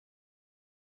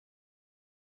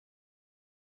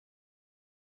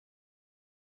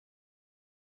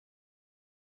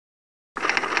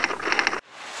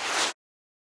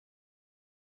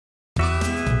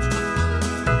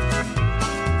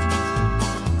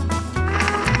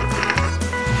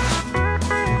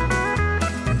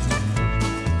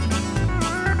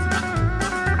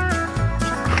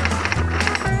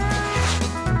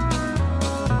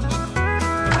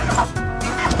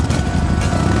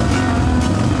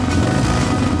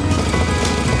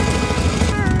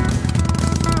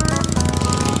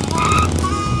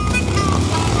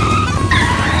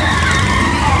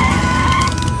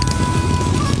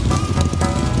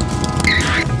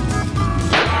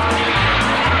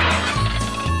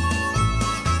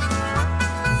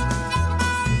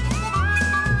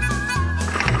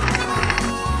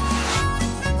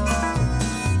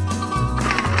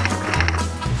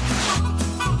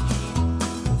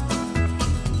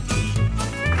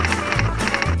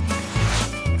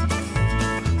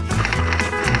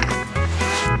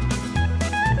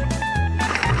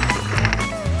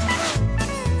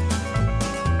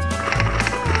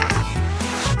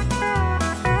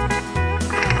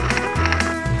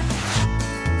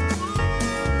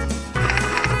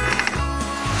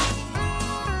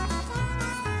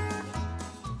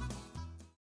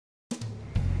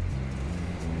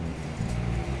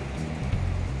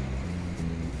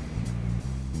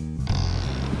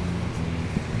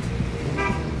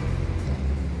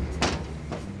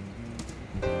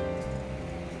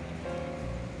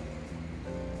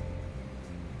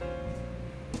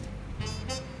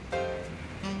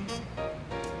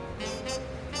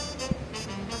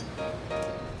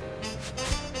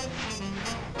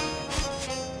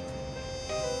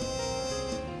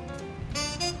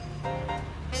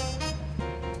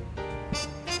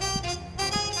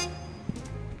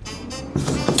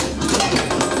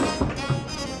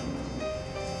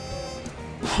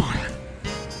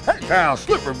Now,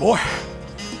 slippery boy.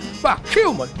 About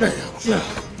kill my damn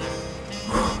self.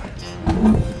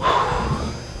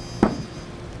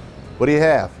 What do you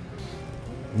have?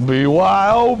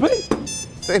 BYOB.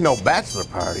 This ain't no bachelor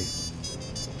party.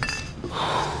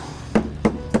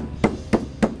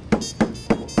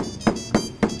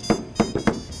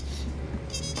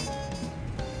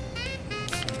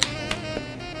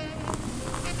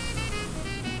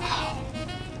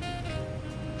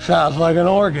 Sounds like an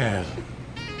orgasm.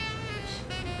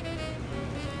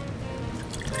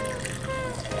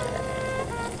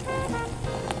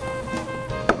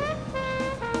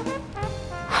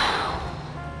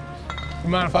 You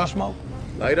mind if I smoke?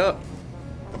 Light up.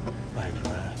 Thanks,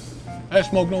 man. That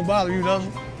smoke don't bother you, does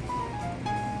it?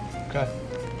 Okay.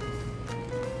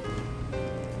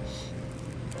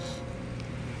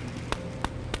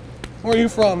 Where are you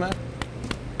from, man?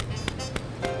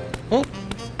 Huh?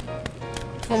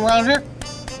 From around here?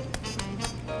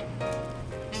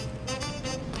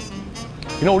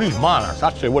 You know, these monarchs,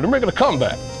 I say, well, they're making a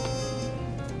comeback.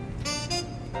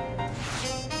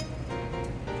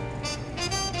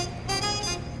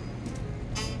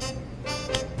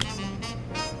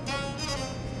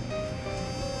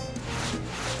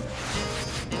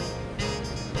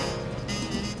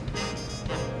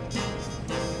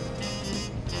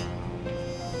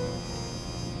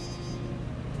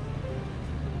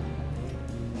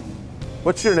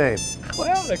 What's your name?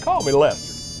 Well, they call me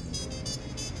Lester.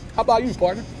 How about you,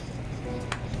 partner?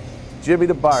 Jimmy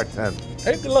the bartender.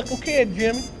 Hey, good-looking kid,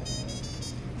 Jimmy.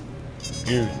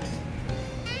 Excuse me.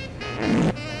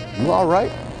 You all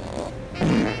right?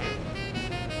 Man,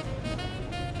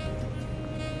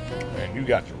 you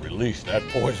got to release that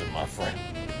poison, my friend.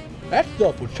 That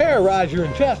stuff will terrorize your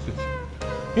intestines.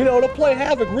 You know, it'll play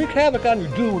havoc, wreak havoc on your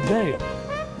duodenum.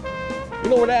 You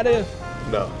know where that is?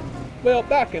 No. Well,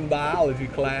 back in biology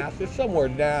class, it's somewhere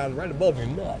down right above your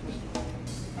nuts.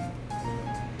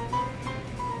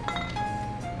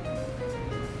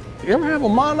 You ever have a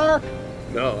monarch?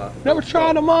 No. Never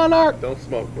tried a monarch? Don't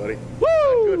smoke, buddy.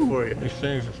 Woo! Good for you. These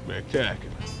things are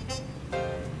spectacular.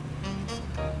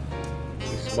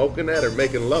 You smoking that or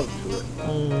making love to it?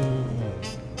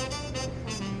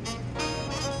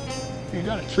 You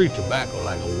gotta treat tobacco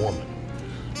like a woman.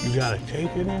 You gotta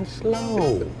take it in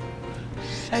slow.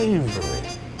 Savor it.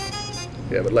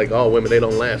 Yeah, but like all women, they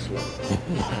don't last long.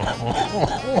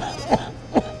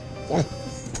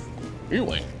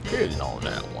 You ain't kidding on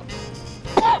that one.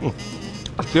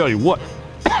 I tell you what,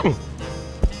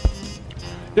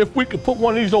 if we could put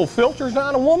one of these old filters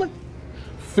on a woman,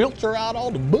 filter out all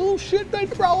the bullshit they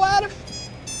throw at us,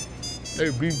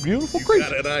 they'd be beautiful creatures.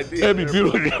 You got an idea. They'd be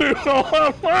beautiful. You know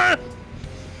what I'm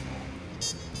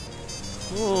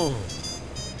saying?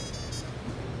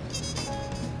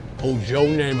 Old Joe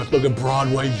Namath, look at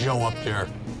Broadway Joe up there.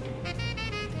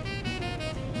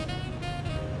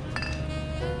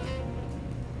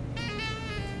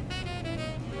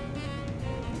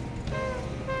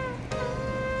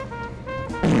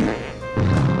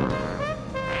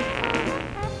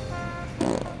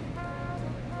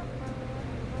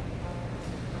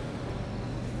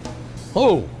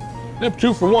 Oh, them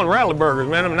 2-for-1 rally burgers,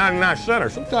 man, them 99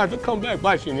 centers. Sometimes they come back,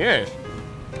 bite you in the ass.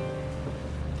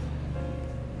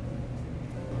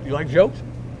 You like jokes?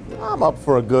 I'm up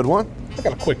for a good one. I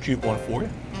got a quick, cute one for you.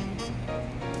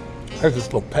 There's this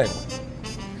little penguin.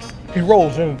 He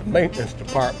rolls into the maintenance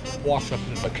department, walks up to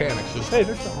the mechanic, says, hey,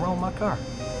 there's something wrong with my car.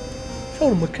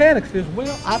 So the mechanic says,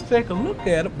 well, I'll take a look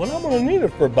at it, but I'm gonna need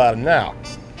it for about an hour.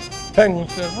 Penguin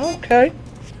says, okay.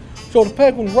 So the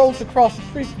penguin rolls across the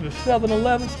street to the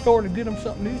 7-Eleven store to get him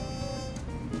something to eat.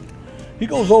 He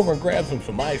goes over and grabs him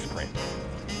some ice cream.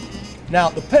 Now,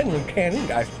 the penguin can't eat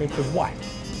ice cream because why?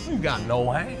 He's got no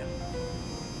hand.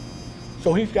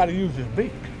 So he's got to use his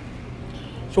beak.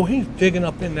 So he's digging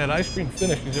up in that ice cream,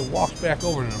 finishes it, walks back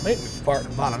over to the maintenance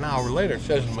department about an hour later and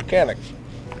says to the mechanic,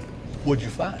 what'd you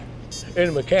find? And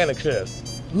the mechanic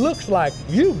says, looks like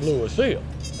you blew a seal.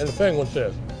 And the penguin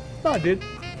says, no, I didn't.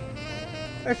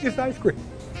 That's just ice cream.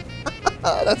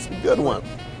 That's a good one.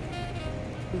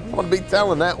 I'm gonna be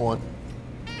telling that one.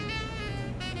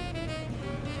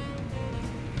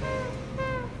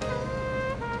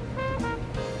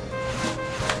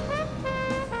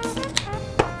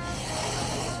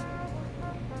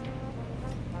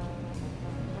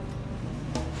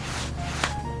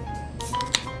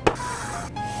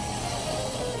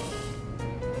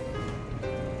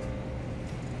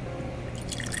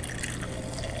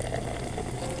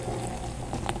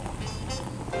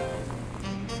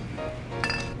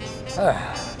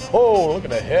 Oh, look at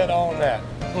the head on that.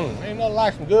 Ain't nothing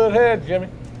like some good head, Jimmy.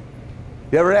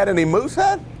 You ever had any moose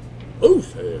head?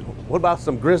 Moose head. What about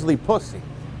some grizzly pussy?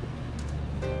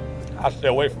 I stay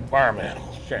away from farm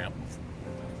animals, champ.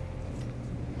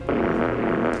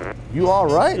 You all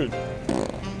right? Dude.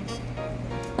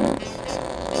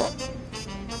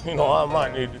 You know, I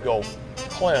might need to go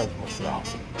cleanse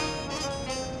myself.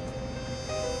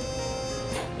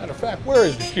 Matter of fact, where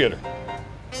is the shitter?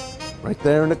 Right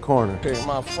there in the corner. Okay,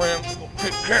 my friend, we're gonna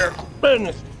take care of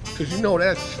business. Cause you know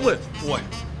that slits, boy.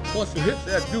 Once it hits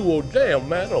that duo jam,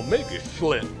 man, it'll make it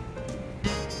slit.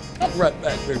 I'll be right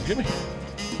back there, Jimmy.